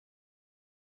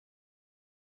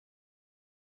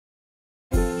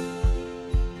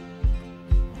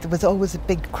was always a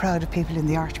big crowd of people in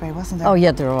the archway, wasn't there? Oh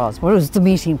yeah, there was. Well, it was the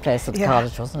meeting place of the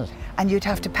college, wasn't it? And you'd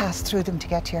have to pass through them to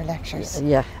get to your lectures.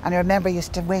 Yeah. And I remember I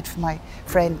used to wait for my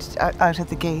friend out at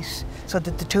the gate so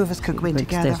that the two of us could go in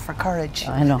together for courage.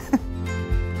 I know.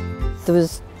 There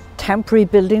was temporary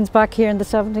buildings back here in the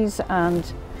 70s, and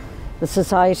the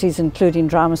societies, including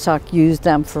Dramasoc, used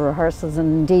them for rehearsals,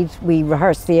 and indeed we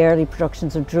rehearsed the early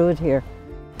productions of Druid here.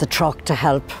 The truck to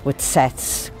help with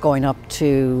sets going up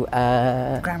to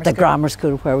the grammar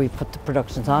school where we put the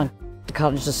productions on. The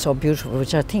college is so beautiful,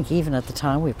 which I think even at the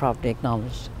time we probably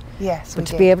acknowledged. Yes, but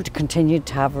to be able to continue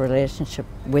to have a relationship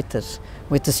with it,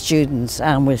 with the students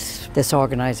and with this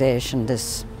organisation,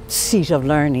 this seat of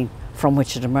learning from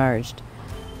which it emerged,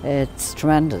 it's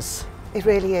tremendous. It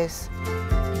really is.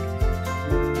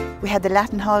 We had the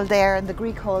Latin hall there and the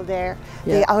Greek hall there,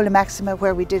 the Aula Maxima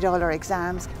where we did all our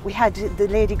exams. We had the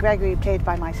Lady Gregory played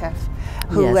by myself,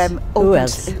 who Who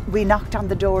else? We knocked on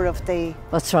the door of the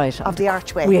of the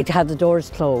archway. We had the doors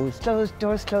closed.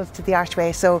 Doors closed to the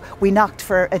archway, so we knocked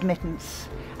for admittance,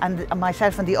 and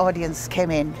myself and the audience came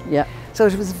in. Yeah. So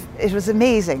it was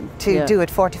amazing to do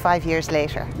it 45 years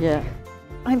later. Yeah.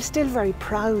 I'm still very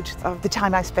proud of the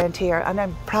time I spent here, and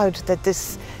I'm proud that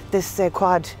this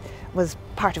quad was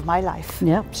part of my life.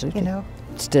 Yeah, absolutely. You know?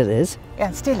 It still is.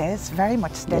 And still is, very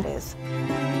much still is.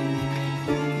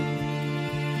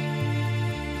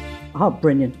 How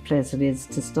brilliant a place it is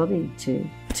to study,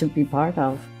 to be part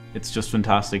of. It's just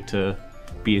fantastic to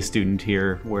be a student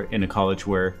here in a college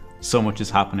where so much is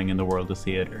happening in the world of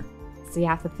theatre. So you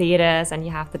have the theatres and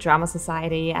you have the drama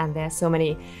society, and there's so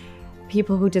many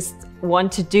people who just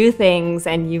want to do things,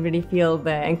 and you really feel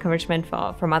the encouragement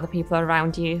from other people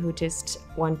around you who just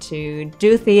want to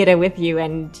do theatre with you,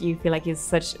 and you feel like you're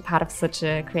such part of such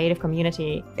a creative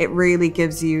community. It really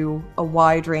gives you a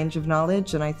wide range of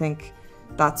knowledge, and I think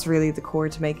that's really the core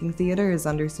to making theatre, is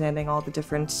understanding all the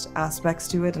different aspects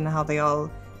to it and how they all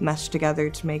mesh together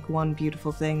to make one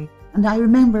beautiful thing. And I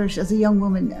remember it as a young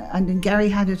woman, and Garry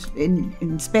had it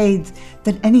in spades,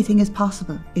 that anything is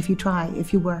possible if you try,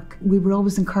 if you work. We were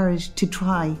always encouraged to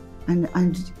try,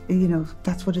 and you know,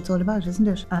 that's what it's all about, isn't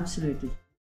it? Absolutely.